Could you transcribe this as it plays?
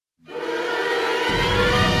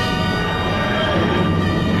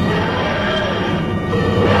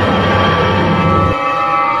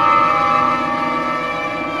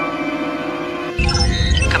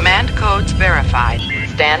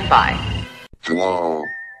Wi-Fi. Hello.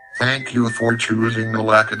 Thank you for choosing the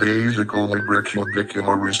Lackadaisical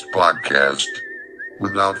Librocubicularist Podcast.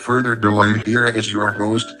 Without further delay, here is your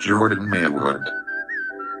host, Jordan Maywood.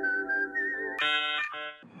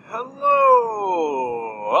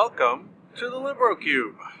 Hello! Welcome to the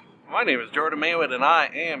Librocube. My name is Jordan Maywood, and I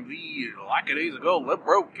am the Lackadaisical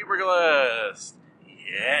Librocubicularist.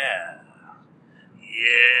 Yeah.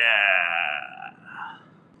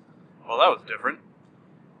 Well, that was different.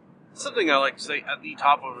 Something I like to say at the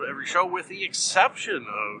top of every show, with the exception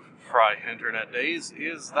of Fri-Internet days,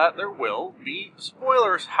 is that there will be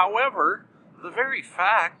spoilers. However, the very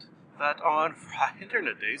fact that on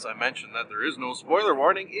Fri-Internet days I mentioned that there is no spoiler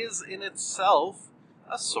warning is in itself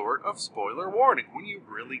a sort of spoiler warning when you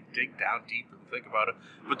really dig down deep and think about it.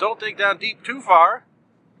 But don't dig down deep too far,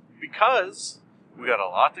 because we got a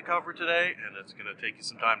lot to cover today, and it's going to take you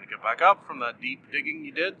some time to get back up from that deep digging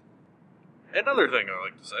you did. Another thing I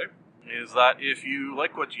like to say is that if you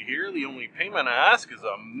like what you hear, the only payment I ask is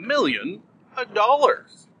 $1 million.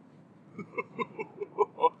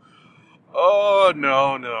 Oh,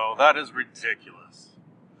 no, that is ridiculous.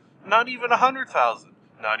 Not even 100,000,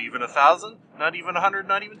 not even 1,000, not even 100,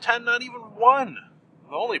 not even 10, not even 1.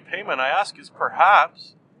 The only payment I ask is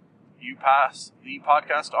perhaps you pass the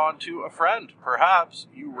podcast on to a friend. Perhaps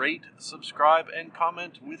you rate, subscribe, and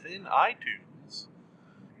comment within iTunes.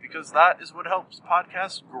 Because that is what helps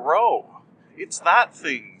podcasts grow. It's that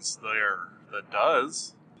things there that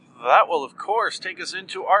does. That will, of course, take us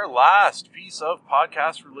into our last piece of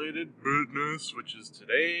podcast-related business, which is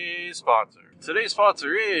today's sponsor. Today's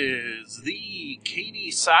sponsor is the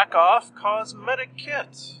Katie Sackhoff Cosmetic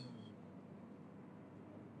Kit.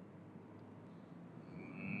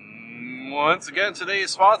 Once again,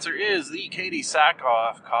 today's sponsor is the Katie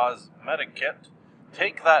Sackhoff Cosmetic Kit.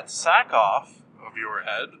 Take that sack off of your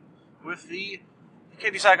head with the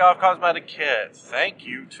Katie Sackhoff Cosmetic Kit. Thank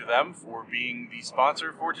you to them for being the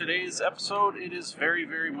sponsor for today's episode. It is very,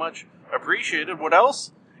 very much appreciated. What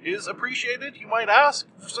else is appreciated, you might ask,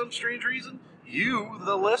 for some strange reason? You,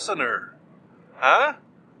 the listener. Huh?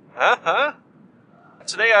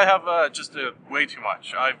 Today I have just way too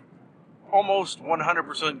much. I've almost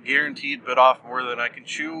 100% guaranteed bit off more than I can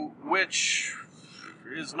chew, which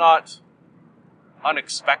is not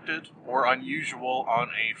unexpected or unusual on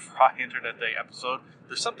a Fri-Internet Day episode.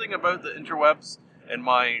 There's something about the interwebs and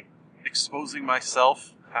my exposing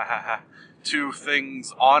myself to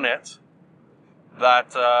things on it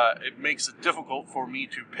that it makes it difficult for me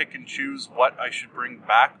to pick and choose what I should bring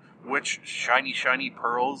back, which shiny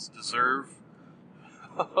pearls deserve.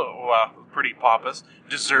 Wow, pretty pompous.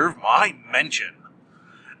 Deserve my mention.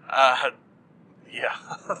 Yeah,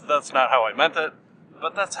 that's not how I meant it,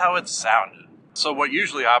 but that's how it sounded. So what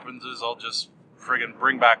usually happens is I'll just friggin'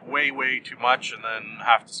 bring back way too much and then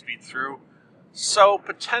have to speed through. So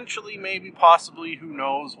potentially, maybe, possibly, who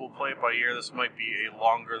knows, we'll play it by ear. This might be a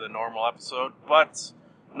longer than normal episode, but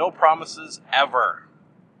no promises ever.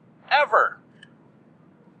 Ever!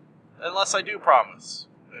 Unless I do promise,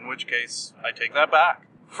 in which case I take that back.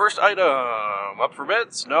 First item, up for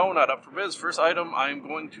bids? No, not up for bids. First item I'm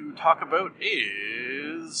going to talk about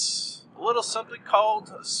is a little something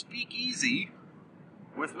called Speakeasy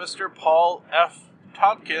with Mr. Paul F.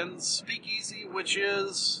 Tompkins. Speakeasy, which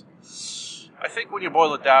is, I think when you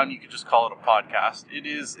boil it down, you could just call it a podcast. It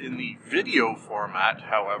is in the video format,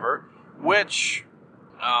 however, which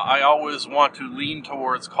I always want to lean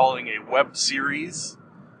towards calling a web series,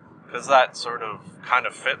 because that sort of kind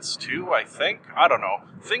of fits too, I think. I don't know.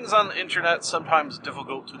 Things on the internet sometimes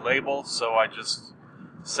difficult to label, so I just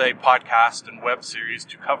say podcast and web series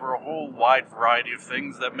to cover a whole wide variety of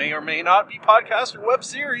things that may or may not be podcast or web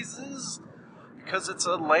series, because it's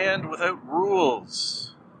a land without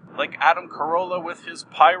rules. Like Adam Carolla with his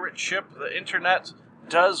pirate ship, the internet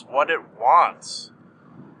does what it wants.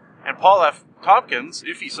 And Paul F. Tompkins,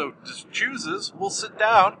 if he so chooses, will sit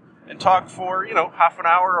down and talk for, half an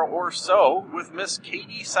hour or so with Miss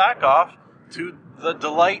Katie Sackhoff to the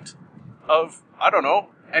delight of,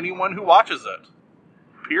 anyone who watches it.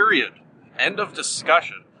 Period. End of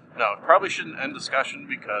discussion. No, it probably shouldn't end discussion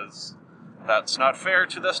because that's not fair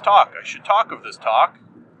to this talk. I should talk of this talk,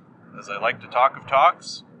 as I like to talk of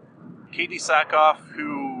talks. Katie Sackhoff,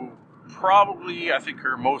 who probably, I think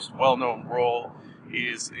her most well-known role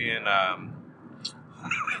is in,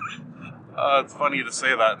 it's funny to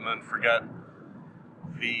say that and then forget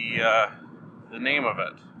the name of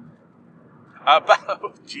it.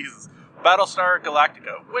 Battlestar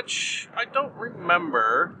Galactica, which I don't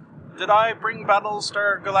remember. Did I bring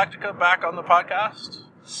Battlestar Galactica back on the podcast?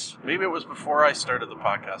 Maybe it was before I started the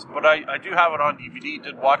podcast, but I do have it on DVD,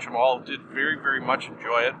 did watch them all, did very, very much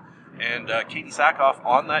enjoy it, and Katie Sackhoff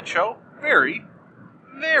on that show, very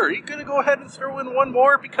gonna go ahead and throw in one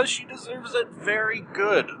more because she deserves it. Very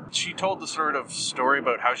good. She told the sort of story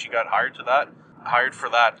about how she got hired for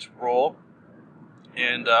that role,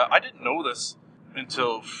 and I didn't know this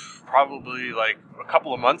until probably like a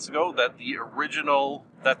couple of months ago, that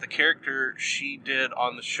the character she did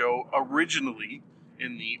on the show originally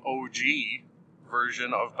in the OG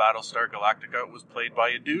version of Battlestar Galactica was played by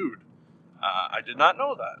a dude. I did not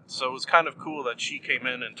know that. So it was kind of cool that she came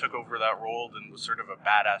in and took over that role and was sort of a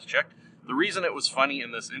badass chick. The reason it was funny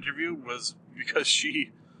in this interview was because she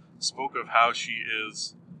spoke of how she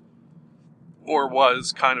is, or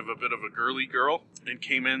was, kind of a bit of a girly girl, and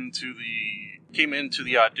came into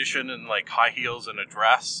the audition in like high heels and a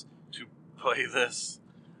dress to play this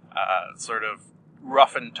sort of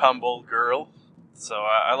rough and tumble girl. So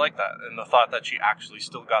I like that, and the thought that she actually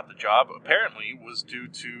still got the job apparently was due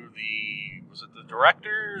to the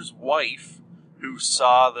director's wife, who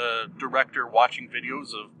saw the director watching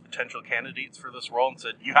videos of potential candidates for this role and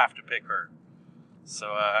said, "You have to pick her." So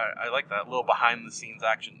I like that little behind-the-scenes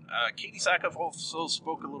action. Katie Sackhoff also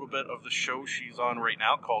spoke a little bit of the show she's on right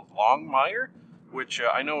now called Longmire, which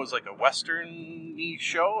I know is like a Western-y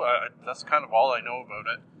show. That's kind of all I know about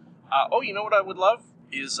it. You know what I would love?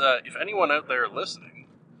 Is if anyone out there listening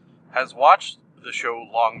has watched the show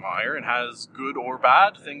Longmire and has good or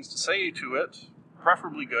bad things to say to it,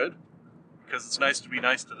 preferably good, because it's nice to be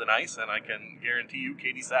nice to the nice, and I can guarantee you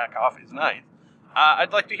Katie Sackhoff is nice.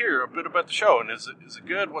 I'd like to hear a bit about the show, and is it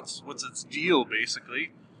good? What's its deal,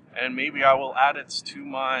 basically? And maybe I will add it to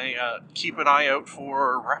my keep an eye out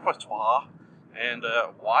for repertoire and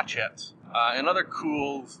watch it. Another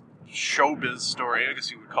cool showbiz story, I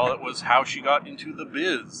guess you would call it, was how she got into the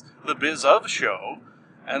biz of show,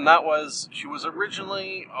 and that was, she was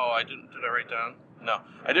originally, did I write down? No,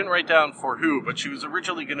 I didn't write down for who, but she was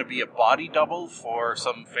originally going to be a body double for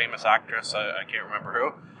some famous actress, I can't remember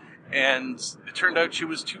who, and it turned out she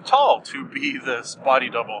was too tall to be this body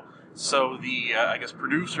double, so the, I guess,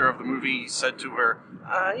 producer of the movie said to her,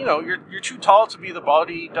 you're too tall to be the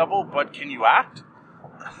body double, but can you act?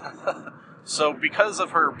 So because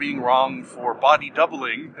of her being wrong for body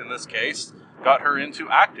doubling, in this case, got her into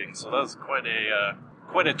acting. So that was quite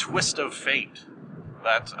a twist of fate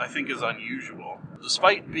that I think is unusual.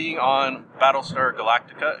 Despite being on Battlestar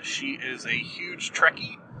Galactica, she is a huge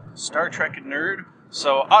Trekkie, Star Trek nerd,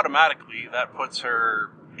 so automatically that puts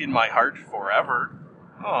her in my heart forever.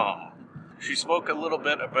 Oh. She spoke a little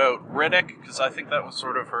bit about Riddick, because I think that was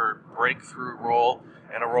sort of her breakthrough role,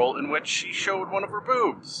 and a role in which she showed one of her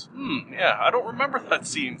boobs. Yeah, I don't remember that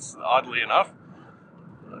scene, oddly enough.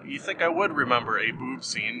 You think I would remember a boob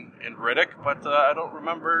scene in Riddick, but I don't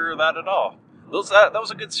remember that at all. That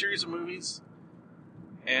was a good series of movies,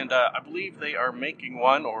 and I believe they are making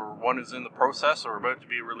one, or one is in the process, or about to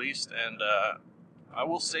be released, and I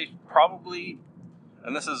will say probably,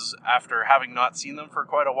 and this is after having not seen them for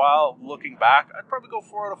quite a while, looking back, I'd probably go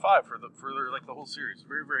 4 out of 5 for the whole series.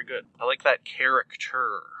 Very, very good. I like that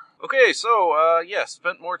character. Okay, so,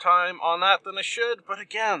 spent more time on that than I should, but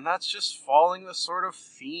again, that's just following the sort of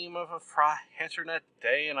theme of a Fri-Internet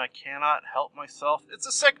day, and I cannot help myself. It's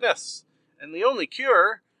a sickness! And the only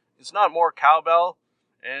cure is not more cowbell,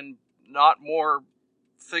 and not more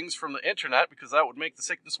things from the internet, because that would make the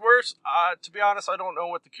sickness worse. To be honest, I don't know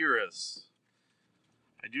what the cure is.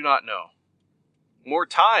 I do not know. More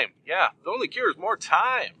time. Yeah, the only cure is more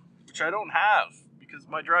time, which I don't have, because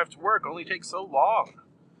my drive to work only takes so long.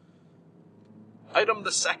 Item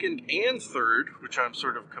the second and third, which I'm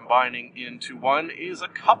sort of combining into one, is a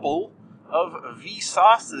couple of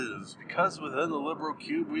Vsauces, because within the Liberal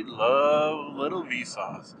Cube we love little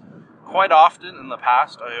Vsauce. Quite often in the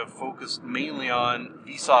past I have focused mainly on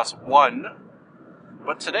Vsauce 1,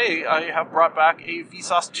 but today I have brought back a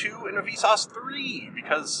Vsauce 2 and a Vsauce 3,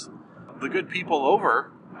 because the good people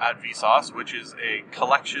over at Vsauce, which is a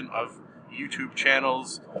collection of YouTube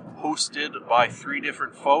channels hosted by 3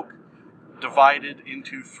 different folk, divided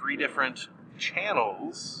into 3 different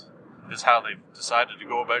channels, is how they've decided to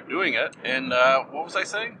go about doing it. And what was I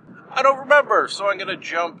saying? I don't remember, so I'm going to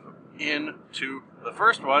jump into the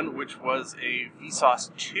first one, which was a Vsauce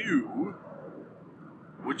 2,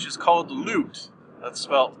 which is called Loot. That's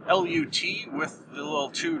spelled L-U-T with the little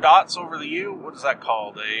 2 dots over the U. What is that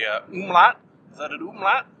called? A umlaut? Is that an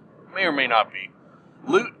umlaut? May or may not be.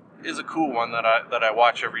 Loot is a cool one that I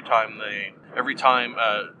watch every time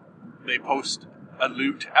they post a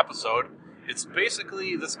Loot episode. It's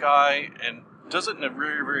basically this guy, and does it in a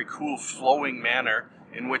very, very cool flowing manner,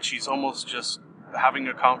 in which he's almost just having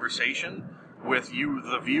a conversation with you,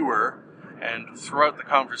 the viewer, and throughout the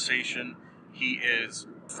conversation, he is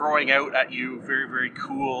throwing out at you very, very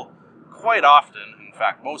cool, quite often, in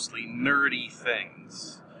fact, mostly nerdy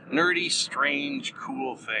things. Nerdy, strange,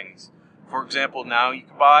 cool things. For example, now you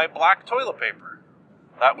can buy black toilet paper.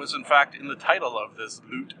 That was, in fact, in the title of this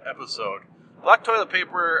loot episode. Black toilet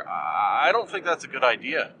paper, I don't think that's a good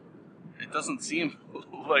idea. It doesn't seem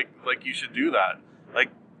like you should do that. Like,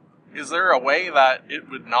 is there a way that it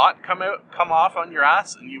would not come off on your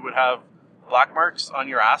ass and you would have black marks on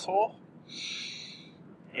your asshole?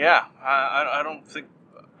 Yeah,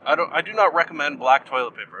 I do not recommend black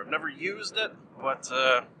toilet paper. I've never used it, but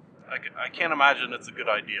I can't imagine it's a good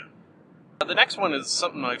idea. The next one is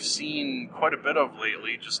something I've seen quite a bit of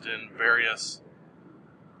lately, just in various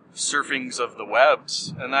surfings of the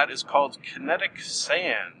webs, and that is called kinetic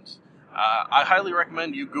sand. I highly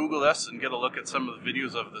recommend you Google this and get a look at some of the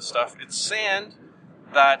videos of this stuff. It's sand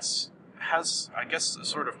that has, I guess, a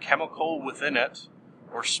sort of chemical within it,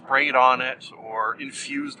 or sprayed on it, or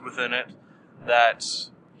infused within it, that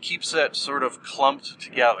keeps it sort of clumped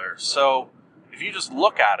together. So, if you just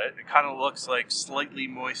look at it, it kind of looks like slightly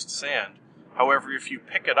moist sand. However, if you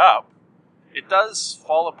pick it up, it does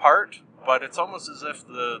fall apart, but it's almost as if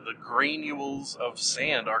the granules of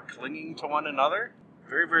sand are clinging to one another.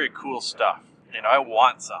 Very, very cool stuff, and I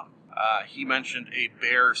want some. He mentioned a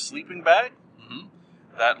bear sleeping bag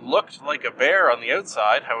that looked like a bear on the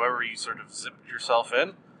outside, however you sort of zipped yourself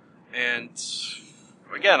in. And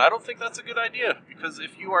again, I don't think that's a good idea, because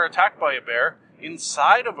if you are attacked by a bear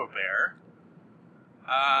inside of a bear,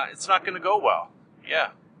 it's not going to go well. Yeah,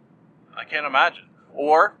 I can't imagine.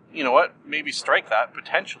 Or, you know what, maybe strike that,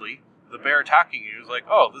 potentially, the bear attacking you is like,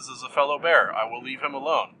 oh, this is a fellow bear, I will leave him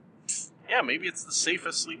alone. Yeah, maybe it's the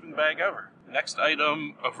safest sleeping bag ever. Next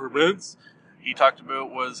item of events he talked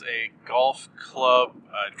about was a golf club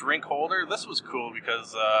drink holder. This was cool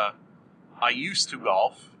because I used to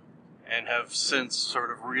golf and have since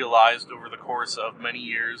sort of realized over the course of many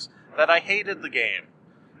years that I hated the game.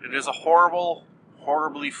 It is a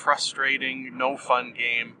horribly frustrating, no fun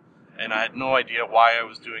game, and I had no idea why I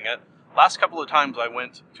was doing it. Last couple of times I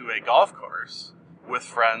went to a golf course with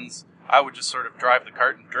friends, I would just sort of drive the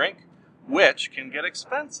cart and drink, which can get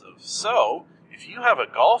expensive. So, if you have a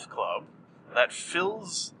golf club that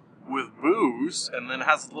fills with booze and then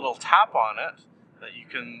has a little tap on it that you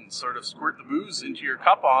can sort of squirt the booze into your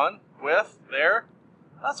cup on with there,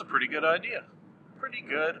 that's a pretty good idea. Pretty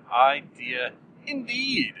good idea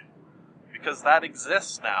indeed, because that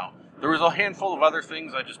exists now. There was a handful of other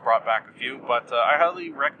things, I just brought back a few, but I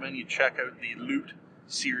highly recommend you check out the Loot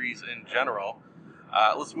series in general.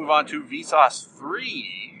 Let's move on to Vsauce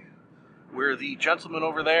 3. We're the gentleman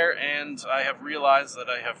over there, and I have realized that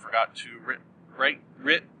I have forgot to write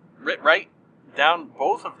down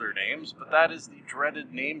both of their names, but that is the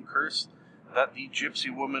dreaded name curse that the gypsy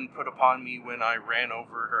woman put upon me when I ran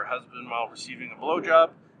over her husband while receiving a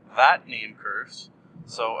blowjob. That name curse.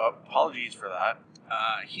 So apologies for that.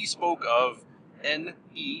 He spoke of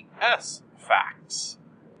NES facts.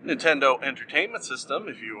 Nintendo Entertainment System,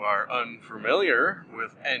 if you are unfamiliar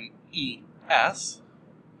with NES.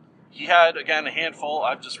 He had, again, a handful.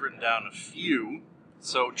 I've just written down a few.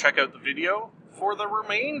 So check out the video for the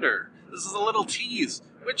remainder. This is a little tease,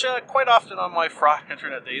 which quite often on my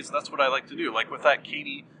Fri-Internet days, that's what I like to do. Like with that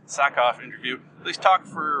Katie Sackhoff interview, they talk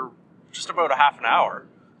for just about a half an hour.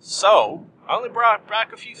 So I only brought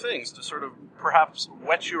back a few things to sort of perhaps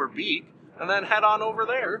whet your beak, and then head on over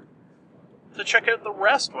there to check out the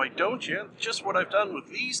rest. Why don't you? Just what I've done with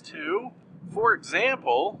these two. For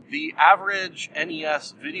example, the average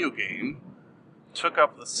NES video game took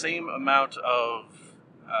up the same amount of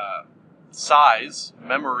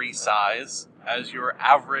memory size, as your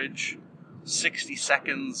average 60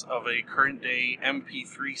 seconds of a current day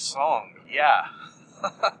MP3 song. Yeah,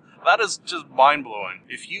 that is just mind-blowing.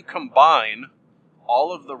 If you combine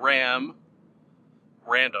all of the random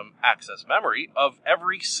access memory, of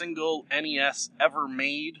every single NES ever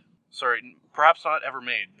made, perhaps not ever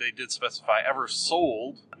made, they did specify ever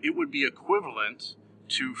sold, it would be equivalent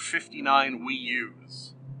to 59 Wii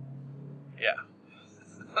U's. Yeah.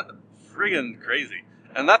 Friggin' crazy.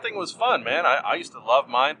 And that thing was fun, man. I used to love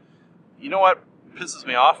mine. You know what pisses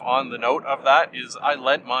me off on the note of that is I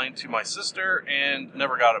lent mine to my sister and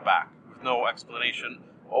never got it back, with no explanation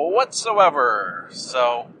whatsoever.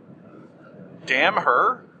 So, damn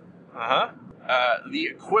her. The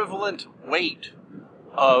equivalent weight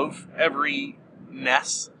of every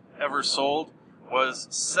NES ever sold was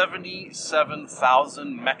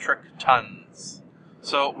 77,000 metric tons.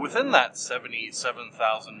 So within that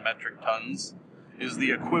 77,000 metric tons is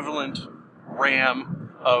the equivalent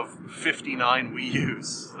RAM of 59 Wii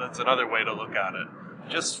U's. That's another way to look at it.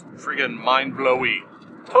 Just friggin' mind-blowy.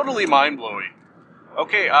 Totally mind-blowy.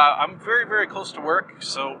 Okay, I'm very, very close to work,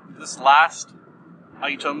 so this last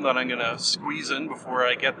item that I'm going to squeeze in before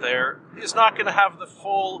I get there is not going to have the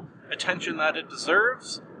full attention that it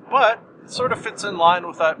deserves, but it sort of fits in line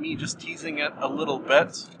with that, me just teasing it a little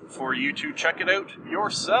bit for you to check it out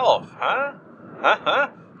yourself, huh?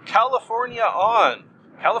 California On.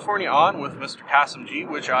 California On with Mr. Kasim G,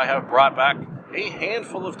 which I have brought back a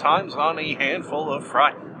handful of times on a handful of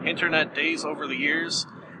Fri-Internet days over the years.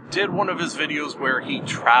 Did one of his videos where he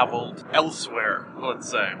traveled elsewhere, let's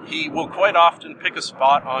say. He will quite often pick a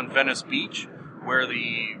spot on Venice Beach where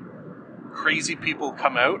the crazy people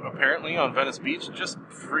come out, apparently, on Venice Beach. Just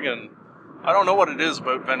friggin', I don't know what it is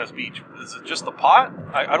about Venice Beach. Is it just the pot?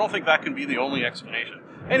 I don't think that can be the only explanation.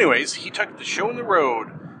 Anyways, he took the show on the road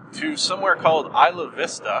to somewhere called Isla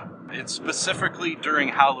Vista. It's specifically during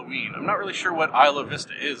Halloween. I'm not really sure what Isla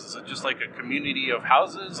Vista is. Is it just like a community of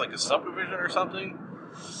houses, like a subdivision or something?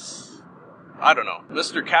 I don't know.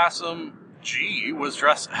 Mr. Kasim G was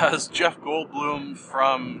dressed as Jeff Goldblum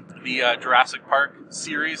from the Jurassic Park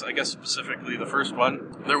series, I guess specifically the first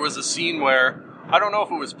one. There was a scene where, I don't know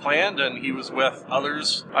if it was planned and he was with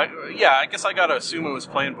others. I guess I gotta assume it was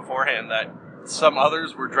planned beforehand that some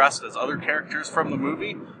others were dressed as other characters from the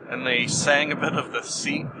movie, and they sang a bit of the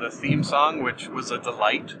theme song, which was a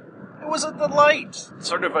delight. It was a delight!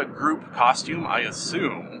 Sort of a group costume, I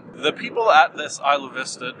assume. The people at this Isla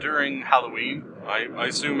Vista during Halloween, I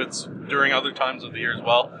assume it's during other times of the year as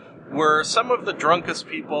well, were some of the drunkest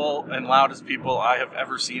people and loudest people I have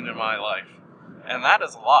ever seen in my life. And that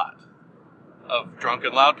is a lot of drunk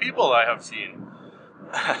and loud people I have seen.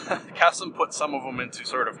 Kasim put some of them into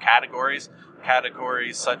sort of categories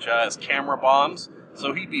such as camera bombs.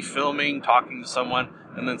 So he'd be filming, talking to someone,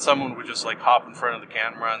 and then someone would just like hop in front of the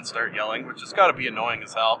camera and start yelling, which has got to be annoying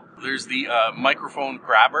as hell. There's the microphone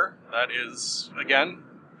grabber, that is, again,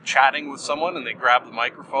 chatting with someone and they grab the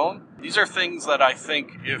microphone. These are things that I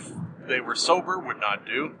think if they were sober would not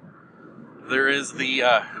do. There is the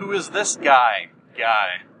who is this guy.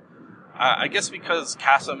 I guess because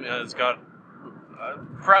Kasim has got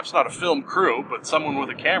perhaps not a film crew, but someone with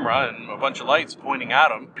a camera and a bunch of lights pointing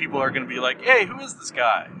at him, people are going to be like, hey, who is this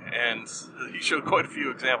guy? And he showed quite a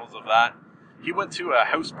few examples of that. He went to a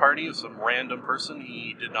house party of some random person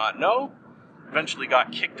he did not know, eventually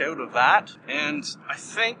got kicked out of that, and I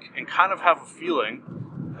think, and kind of have a feeling,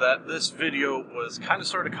 that this video was kind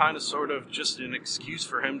of just an excuse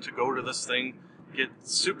for him to go to this thing, get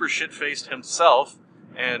super shit-faced himself,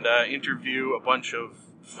 and interview a bunch of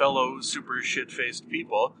fellow super shit-faced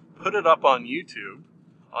people, put it up on YouTube,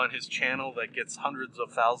 on his channel that gets hundreds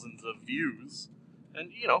of thousands of views,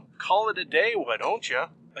 and, call it a day, why don't you?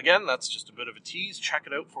 Again, that's just a bit of a tease. Check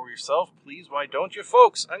it out for yourself, please, why don't you?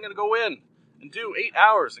 Folks, I'm going to go in and do 8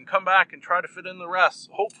 hours and come back and try to fit in the rest,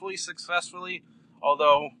 hopefully successfully,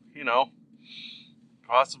 although,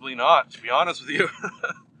 possibly not, to be honest with you.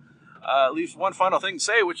 Leave one final thing to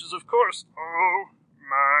say, which is, of course, oh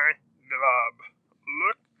my god.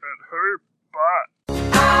 Look at her butt.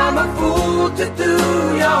 I'm a fool to do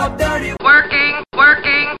your dirty working.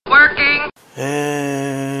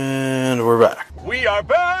 And we're back. We are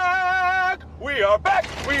back! We are back!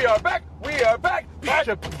 We are back! We are back! Back!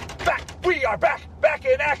 We are back! Back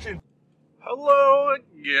in action! Hello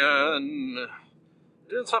again.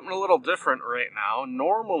 Doing something a little different right now.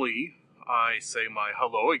 Normally, I say my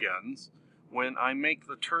hello agains when I make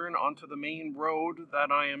the turn onto the main road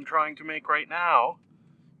that I am trying to make right now,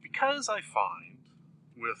 because I find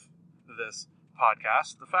with this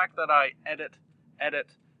podcast, the fact that I edit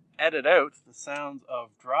out the sounds of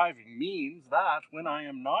driving means that when I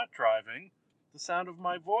am not driving, the sound of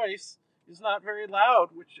my voice is not very loud,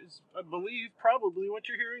 which is, I believe, probably what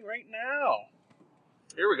you're hearing right now.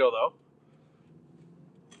 Here we go, though.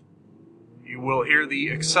 You will hear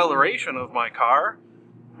the acceleration of my car,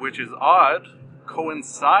 which is odd,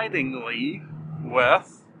 coincidingly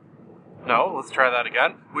with... No, let's try that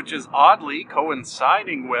again. Which is oddly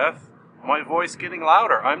coinciding with my voice getting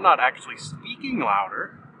louder. I'm not actually speaking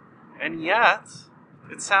louder, and yet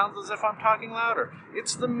it sounds as if I'm talking louder.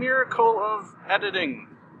 It's the miracle of editing.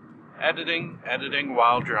 Editing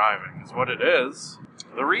while driving is what it is.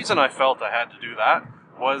 The reason I felt I had to do that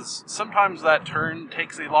was sometimes that turn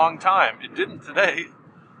takes a long time. It didn't today,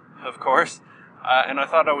 of course. And I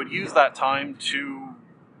thought I would use that time to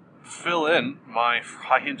fill in my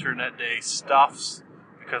Fri-Internet Day stuffs,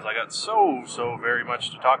 because I got so very much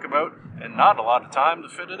to talk about and not a lot of time to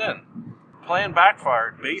fit it in. Plan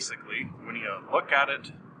backfired, basically, when you look at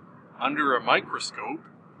it under a microscope.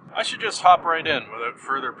 I should just hop right in without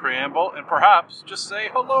further preamble and perhaps just say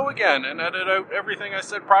hello again and edit out everything I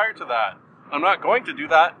said prior to that. I'm not going to do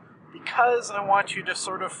that because I want you to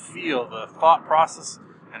sort of feel the thought process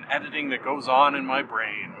and editing that goes on in my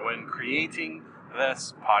brain when creating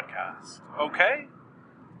this podcast. Okay?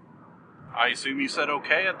 I assume you said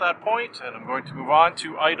okay at that point, and I'm going to move on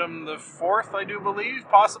to item the 4th, I do believe,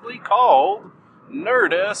 possibly called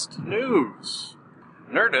Nerdist News.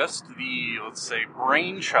 Nerdist, the, let's say,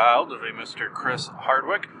 brainchild of a Mr. Chris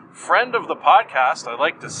Hardwick, friend of the podcast, I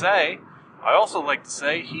like to say. I also like to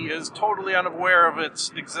say he is totally unaware of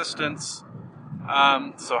its existence.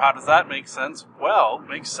 So how does that make sense? Well, it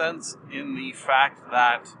makes sense in the fact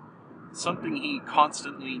that something he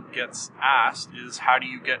constantly gets asked is, how do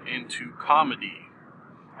you get into comedy?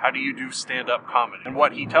 How do you do stand-up comedy? And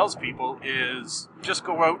what he tells people is, just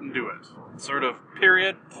go out and do it. Sort of,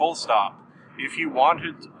 period, full stop. If you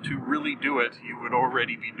wanted to really do it, you would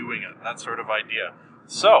already be doing it. That sort of idea.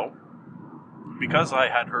 So, because I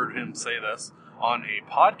had heard him say this on a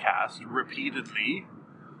podcast repeatedly,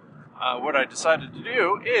 what I decided to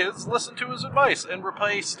do is listen to his advice and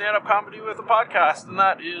replace stand-up comedy with a podcast, and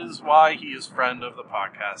that is why he is friend of the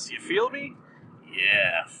podcast. You feel me?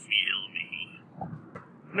 Yeah, feel me.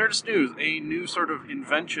 Nerdist News, a new sort of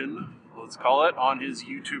invention, let's call it, on his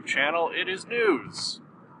YouTube channel. It is news.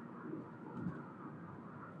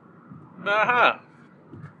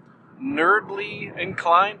 Nerdly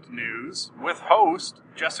inclined news with host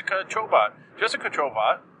Jessica Chobot. Jessica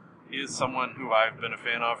Chobot is someone who I've been a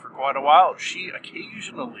fan of for quite a while. She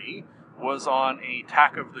occasionally was on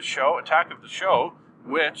Attack of the Show,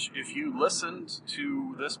 which, if you listened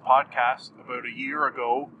to this podcast about a year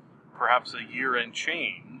ago, perhaps a year and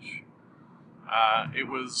change, it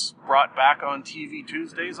was brought back on TV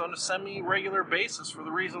Tuesdays on a semi-regular basis for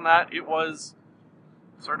the reason that it was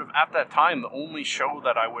sort of, at that time, the only show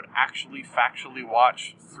that I would actually factually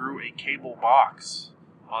watch through a cable box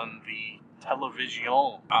on the television.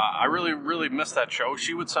 I really, really missed that show.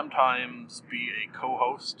 She would sometimes be a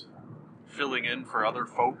co-host, filling in for other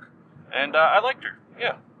folk, and I liked her,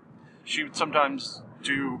 yeah. She would sometimes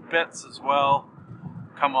do bits as well,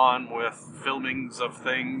 come on with filmings of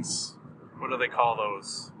things. What do they call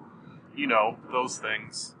those? You know, those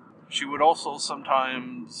things. She would also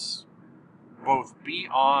sometimes both be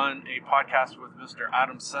on a podcast with Mr.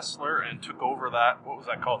 Adam Sessler and took over that, what was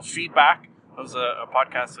that called? Feedback. That was a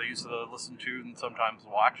podcast I used to listen to and sometimes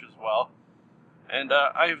watch as well. And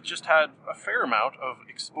I have just had a fair amount of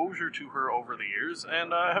exposure to her over the years,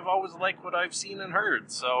 and I have always liked what I've seen and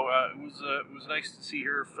heard. So it was nice to see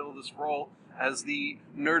her fill this role as the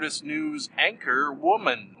Nerdist News anchor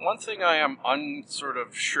woman. One thing I am unsort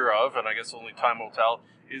of sure of, and I guess only time will tell,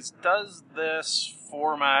 is does this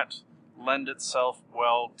format lend itself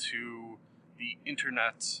well to the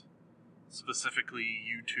internet, specifically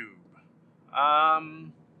YouTube? I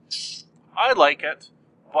like it,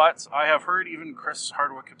 but I have heard even Chris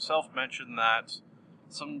Hardwick himself mention that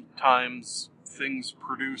sometimes things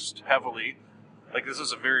produced heavily, like this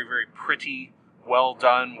is a very, very pretty, well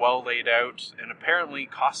done, well laid out, and apparently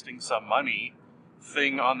costing some money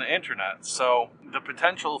thing on the internet. So the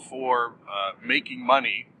potential for making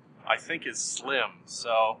money, I think, is slim.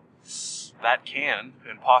 So that can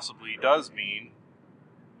and possibly does mean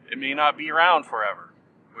it may not be around forever,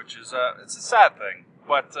 which is it's a sad thing.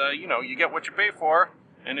 But you get what you pay for,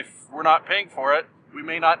 and if we're not paying for it, we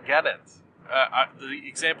may not get it. The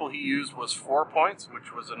example he used was 4 Points,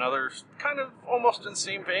 which was another kind of almost in the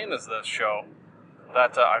same vein as this show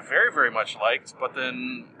that I very, very much liked. But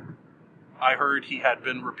then I heard he had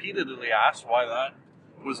been repeatedly asked why that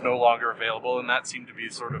was no longer available, and that seemed to be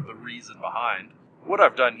sort of the reason behind. What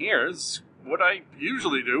I've done here is what I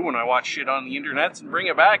usually do when I watch shit on the internet and bring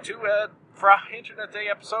it back to a Fri-Internet Day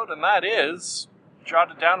episode, and that is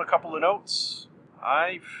jotted down a couple of notes.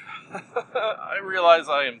 I realize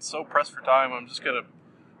I am so pressed for time, I'm just going to,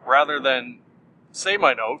 rather than say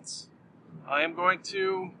my notes, I am going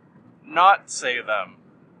to not say them.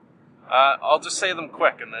 I'll just say them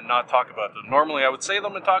quick and then not talk about them. Normally I would say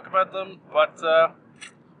them and talk about them, but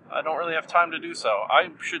I don't really have time to do so.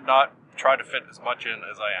 I should not try to fit as much in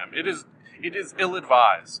as I am. It is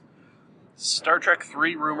ill-advised. Star Trek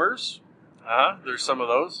 3 rumors. There's some of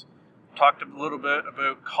those. Talked a little bit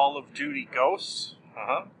about Call of Duty Ghosts.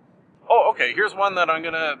 Oh, okay, here's one that I'm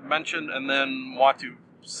going to mention and then want to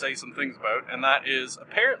say some things about, and that is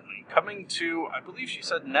apparently coming to, I believe she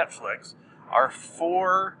said Netflix, are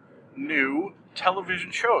 4 new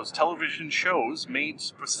television shows made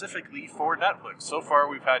specifically for Netflix. So far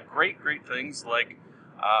we've had great things like,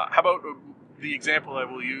 how about the example I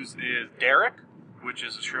will use is Derek, which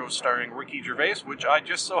is a show starring Ricky Gervais, which I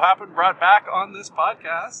just so happened brought back on this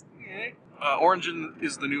podcast. Yay. Orange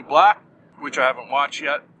is the New Black, which I haven't watched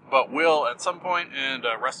yet, but will at some point, and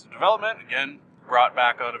Arrested Development, again, brought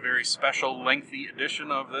back on a very special, lengthy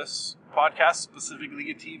edition of this podcast,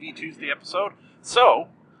 specifically a TV Tuesday episode. So,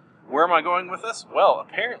 where am I going with this? Well,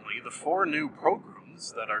 apparently the 4 new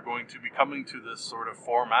programs that are going to be coming to this sort of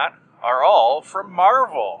format are all from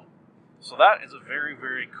Marvel. So that is a very,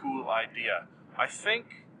 very cool idea. I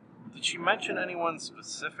think, did she mention anyone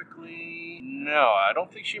specifically? No, I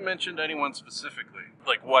don't think she mentioned anyone specifically.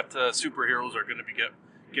 Like what superheroes are going to be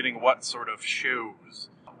getting what sort of shows.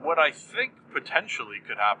 What I think potentially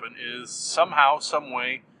could happen is somehow, some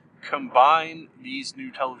way, combine these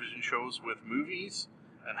new television shows with movies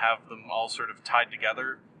and have them all sort of tied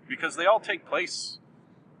together, because they all take place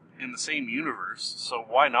in the same universe. So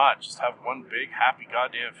why not just have one big happy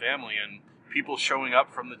goddamn family and people showing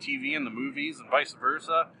up from the TV and the movies and vice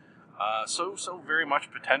versa? So very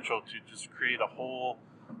much potential to just create a whole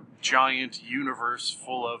giant universe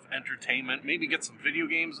full of entertainment. Maybe get some video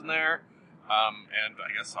games in there. And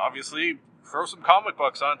I guess, obviously, throw some comic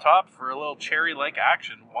books on top for a little cherry-like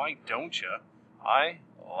action. Why don't you? I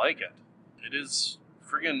like it. It is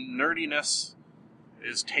friggin' nerdiness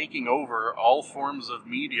is taking over all forms of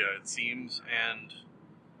media, it seems, and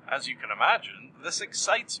as you can imagine, this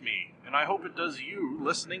excites me, and I hope it does you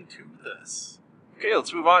listening to this. Okay,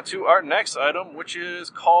 let's move on to our next item, which is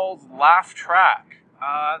called Laugh Track.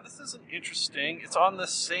 This is an interesting, it's on the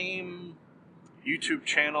same YouTube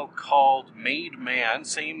channel called Made Man,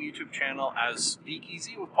 same YouTube channel as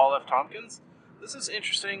Speakeasy with Paul F. Tompkins. This is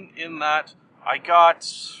interesting in that I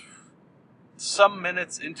got some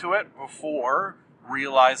minutes into it before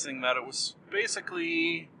realizing that it was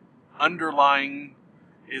basically underlying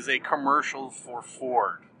is a commercial for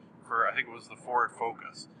Ford, for I think it was the Ford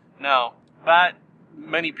Focus. Now, that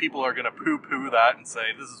many people are going to poo-poo that and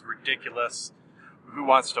say, this is ridiculous.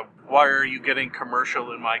 Why are you getting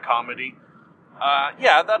commercial in my comedy?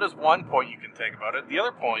 Yeah, that is one point you can take about it. The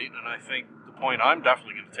other point, and I think the point I'm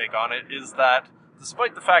definitely going to take on it, is that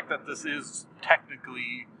despite the fact that this is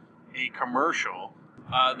technically a commercial,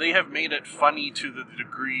 they have made it funny to the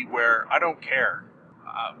degree where I don't care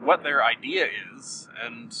what their idea is,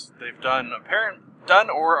 and they've done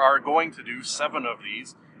or are going to do 7 of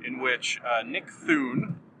these, in which Nick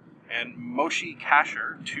Thune and Moshe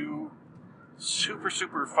Kasher, 2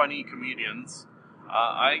 super funny comedians.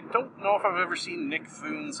 I don't know if I've ever seen Nick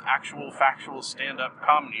Thune's actual factual stand-up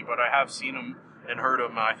comedy, but I have seen him and heard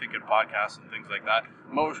him, I think, in podcasts and things like that.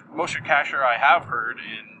 Moshe Kasher I have heard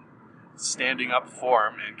in standing up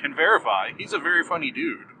form and can verify he's a very funny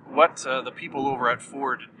dude. What the people over at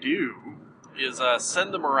Ford do is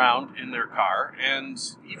send them around in their car, and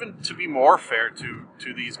even to be more fair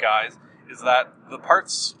to these guys, is that the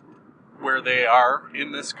parts where they are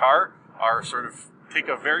in this car are sort of take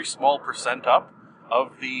a very small percent up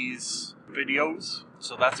of these videos,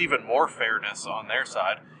 so that's even more fairness on their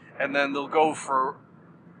side. And then they'll go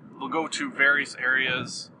to various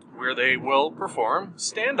areas where they will perform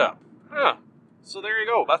stand-up. So there you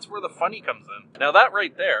go. That's where the funny comes in. Now that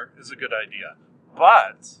right there is a good idea.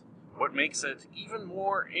 But what makes it even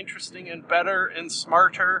more interesting and better and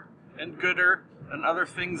smarter and gooder and other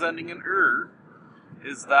things ending in "er"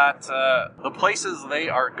 is that the places they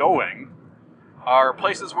are going are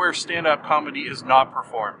places where stand-up comedy is not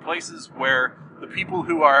performed. Places where the people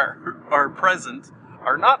who are present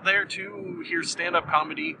are not there to hear stand-up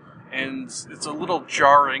comedy, and it's a little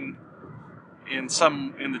jarring in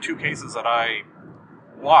the 2 cases that I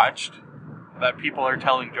watched that people are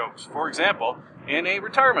telling jokes. For example, in a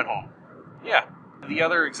retirement home. Yeah. The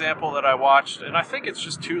other example that I watched, and I think it's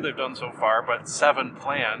just 2 they've done so far, but 7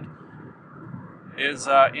 planned, is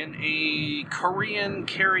in a Korean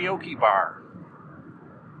karaoke bar.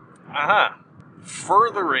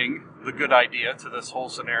 Furthering the good idea to this whole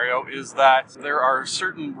scenario is that there are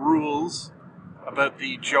certain rules about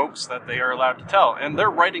the jokes that they are allowed to tell, and they're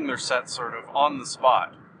writing their sets sort of on the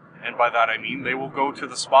spot. And by that I mean they will go to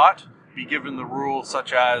the spot, be given the rule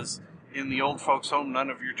such as, in the old folks home, none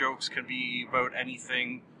of your jokes can be about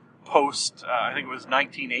anything post, I think it was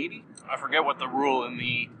 1980. I forget what the rule in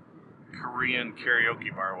the Korean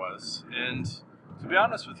karaoke bar was. And to be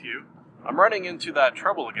honest with you, I'm running into that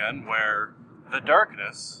trouble again where the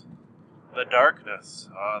darkness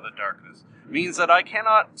means that I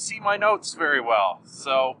cannot see my notes very well.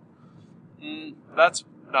 So, that's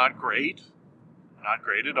not great. Not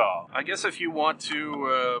great at all. I guess if you want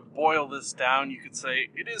to boil this down, you could say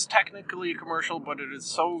it is technically a commercial, but it is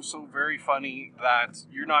so very funny that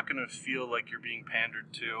you're not going to feel like you're being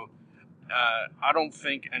pandered to. I don't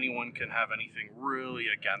think anyone can have anything really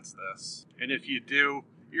against this. And if you do,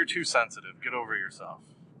 you're too sensitive. Get over yourself.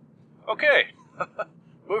 Okay,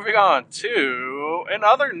 moving on to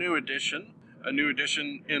another new edition. A new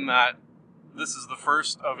edition in that this is the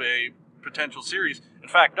first of a potential series. In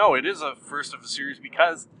fact, no, it is a first of a series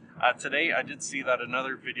because today I did see that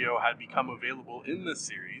another video had become available in this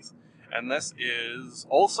series. And this is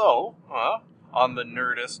also on the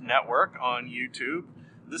Nerdist network on YouTube.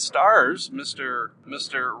 This stars Mr.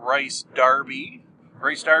 Rhys Darby.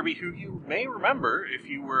 Rhys Darby, who you may remember if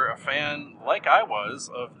you were a fan, like I was,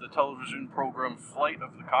 of the television program Flight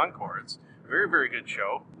of the Conchords. Very, very good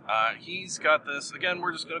show. He's got this, again,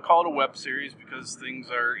 we're just going to call it a web series because things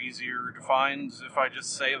are easier to find if I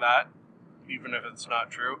just say that, even if it's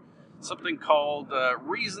not true. Something called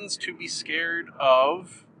Reasons to be Scared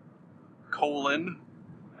of,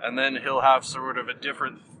 and then he'll have sort of a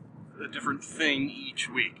different thing each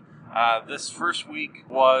week. This first week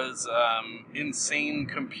was insane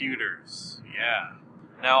computers. Yeah.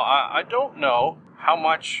 Now, I don't know how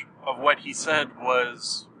much of what he said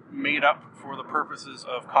was made up for the purposes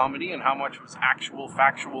of comedy and how much was actual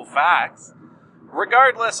factual facts.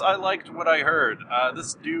 Regardless, I liked what I heard.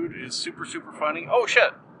 This dude is super, super funny. Oh,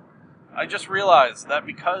 shit. I just realized that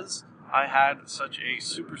because I had such a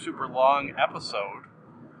super, super long episode,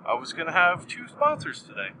 I was going to have 2 sponsors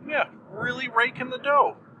today. Yeah, really raking the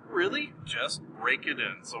dough. Really, just rake it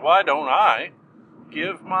in. So why don't I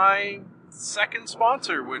give my second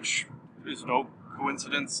sponsor, which is no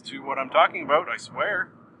coincidence to what I'm talking about, I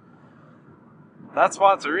swear. That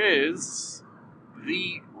sponsor is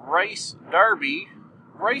the Rhys Darby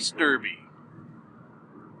Rice Derby.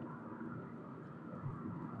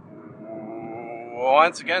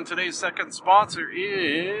 Once again, today's second sponsor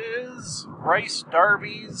is Rhys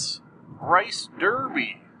Darby's Rice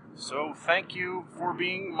Derby. So thank you for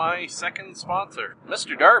being my second sponsor.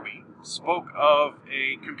 Mr. Darby spoke of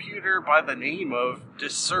a computer by the name of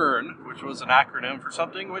Discern, which was an acronym for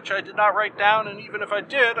something which I did not write down, and even if I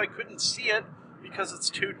did, I couldn't see it because it's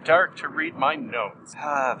too dark to read my notes.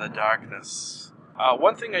 The darkness.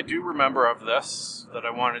 One thing I do remember of this that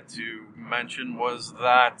I wanted to mention was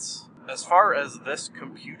that as far as this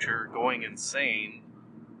computer going insane,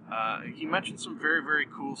 he mentioned some very, very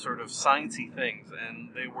cool sort of sciencey things,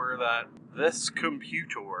 and they were that this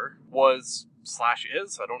computer was,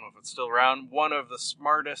 /is, I don't know if it's still around, one of the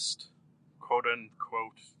smartest,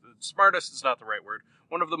 quote-unquote, smartest is not the right word,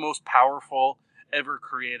 one of the most powerful ever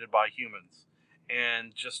created by humans.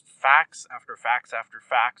 And just facts after facts after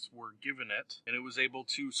facts were given it, and it was able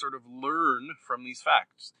to sort of learn from these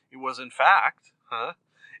facts. It was, in fact,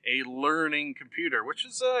 a learning computer, which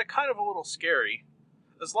is kind of a little scary.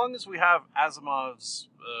 As long as we have Asimov's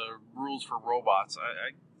rules for robots,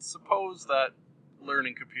 I suppose that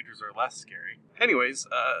learning computers are less scary. Anyways,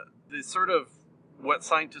 the sort of what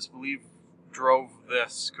scientists believe drove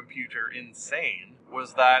this computer insane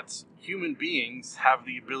was that human beings have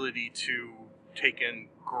the ability to take in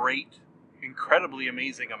great, incredibly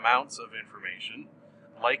amazing amounts of information,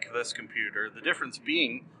 like this computer. The difference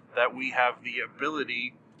being that we have the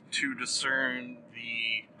ability to discern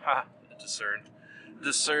the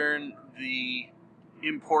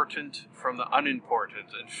important from the unimportant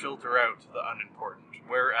and filter out the unimportant,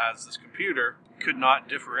 whereas this computer could not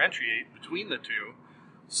differentiate between the two,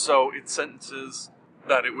 so its sentences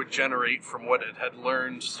that it would generate from what it had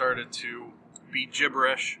learned started to be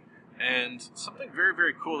gibberish. And something very,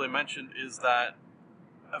 very cool they mentioned is that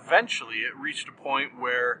eventually it reached a point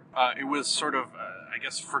where it was sort of,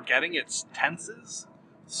 forgetting its tenses.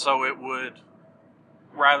 So it would,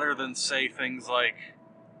 rather than say things like,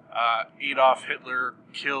 Adolf Hitler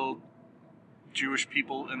killed Jewish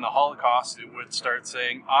people in the Holocaust, it would start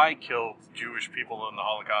saying, I killed Jewish people in the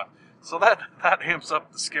Holocaust. So that amps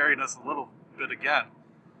up the scariness a little bit again.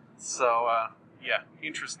 So,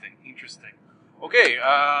 interesting. Okay,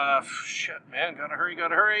 shit, man, gotta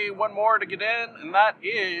hurry. One more to get in, and that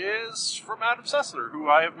is from Adam Sessler, who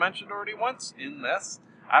I have mentioned already once in this.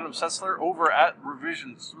 Adam Sessler over at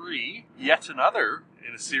Revision 3, yet another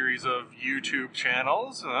in a series of YouTube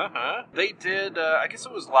channels. They did, I guess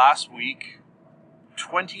it was last week,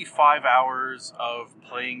 25 hours of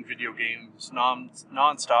playing video games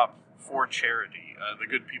non-stop for charity. The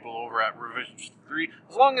good people over at Revision 3,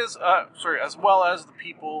 as well as the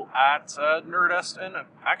people at Nerdist, and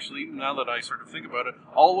actually, now that I sort of think about it,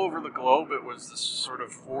 all over the globe. It was this sort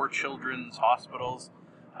of for children's hospitals.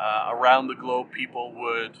 Around the globe, people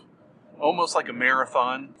would, almost like a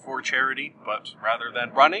marathon for charity, but rather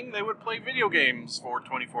than running, they would play video games for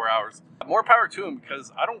 24 hours. More power to them,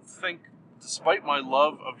 because I don't think, despite my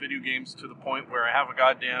love of video games to the point where I have a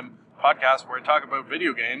goddamn podcast where I talk about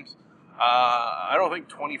video games. I don't think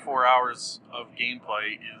 24 hours of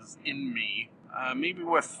gameplay is in me. Maybe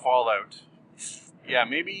with Fallout. Yeah,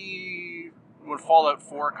 maybe when Fallout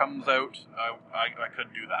 4 comes out, I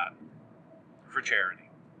could do that for charity.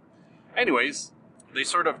 Anyways, they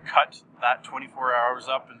sort of cut that 24 hours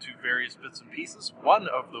up into various bits and pieces. One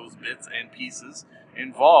of those bits and pieces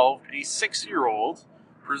involved a 6-year-old,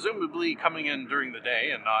 presumably coming in during the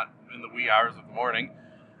day and not in the wee hours of the morning,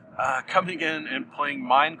 coming in and playing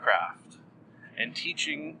Minecraft and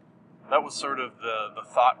teaching. That was sort of the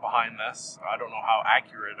thought behind this. I don't know how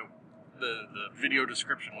accurate the video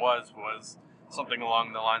description was something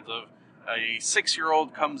along the lines of a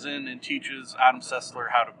 6-year-old comes in and teaches Adam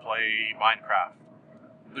Sessler how to play Minecraft.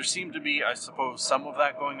 There seemed to be, I suppose, some of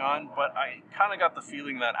that going on, but I kind of got the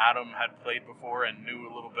feeling that Adam had played before and knew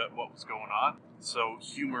a little bit what was going on. So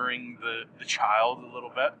humoring the child a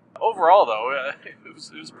little bit. Overall, though, it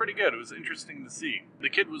was pretty good. It was interesting to see. The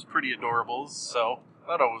kid was pretty adorable, so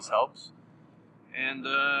that always helps. And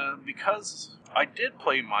because I did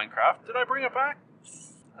play Minecraft, did I bring it back?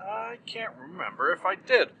 I can't remember if I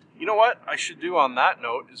did. You know what I should do on that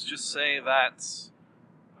note is just say that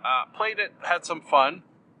played it, had some fun,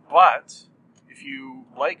 but if you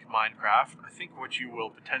like Minecraft, I think what you will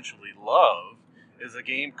potentially love is a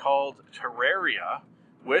game called Terraria,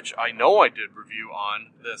 which I know I did review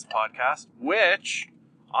on this podcast, which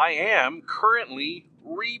I am currently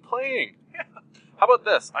replaying. How about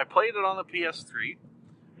this? I played it on the PS3.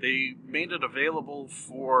 They made it available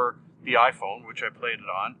for the iPhone, which I played it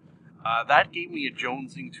on. That gave me a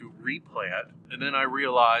jonesing to replay it, and then I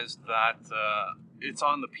realized that it's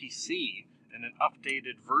on the PC, and an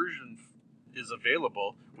updated version is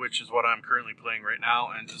available, which is what I'm currently playing right now,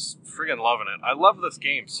 and just friggin' loving it. I love this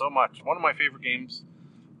game so much. One of my favorite games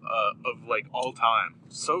of like all time.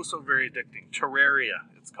 So very addicting. Terraria,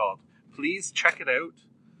 it's called. Please check it out.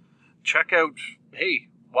 Check out, hey,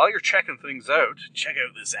 while you're checking things out, check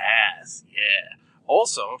out this ass, yeah.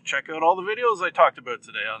 Also, check out all the videos I talked about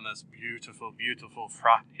today on this beautiful, beautiful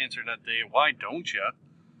Fri-Internet day. Why don't you?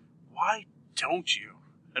 Why don't you?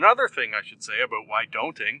 Another thing I should say about why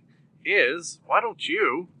don'ting is, why don't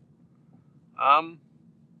you?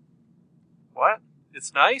 What?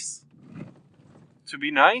 It's nice? To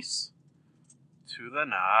be nice? To the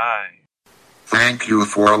nice. Thank you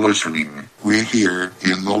for listening. We here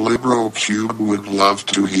in the Librocube would love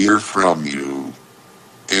to hear from you.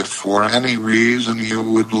 If for any reason you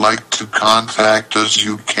would like to contact us,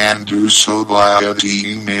 you can do so via the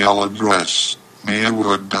email address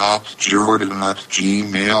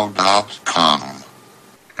mailwood.jordan@gmail.com.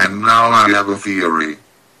 And now I have a theory.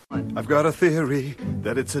 I've got a theory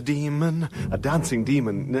that it's a demon, a dancing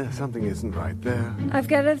demon. No, something isn't right there. I've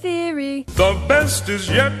got a theory. The best is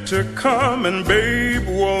yet to come, and babe,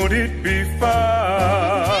 won't it be fine?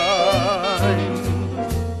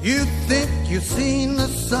 You think you've seen the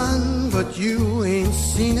sun, but you ain't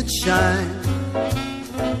seen it shine.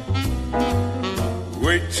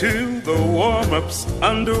 Wait till the warm-up's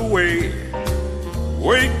underway.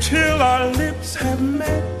 Wait till our lips have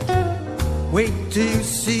met. Wait till you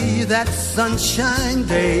see that sunshine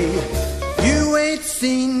day. You ain't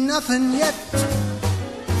seen nothing yet.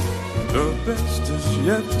 The best is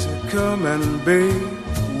yet to come, and babe,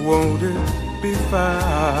 won't it be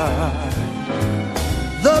fine?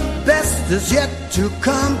 The best is yet to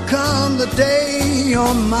come the day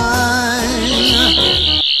you're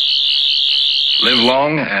mine. Live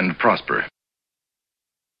long and prosper.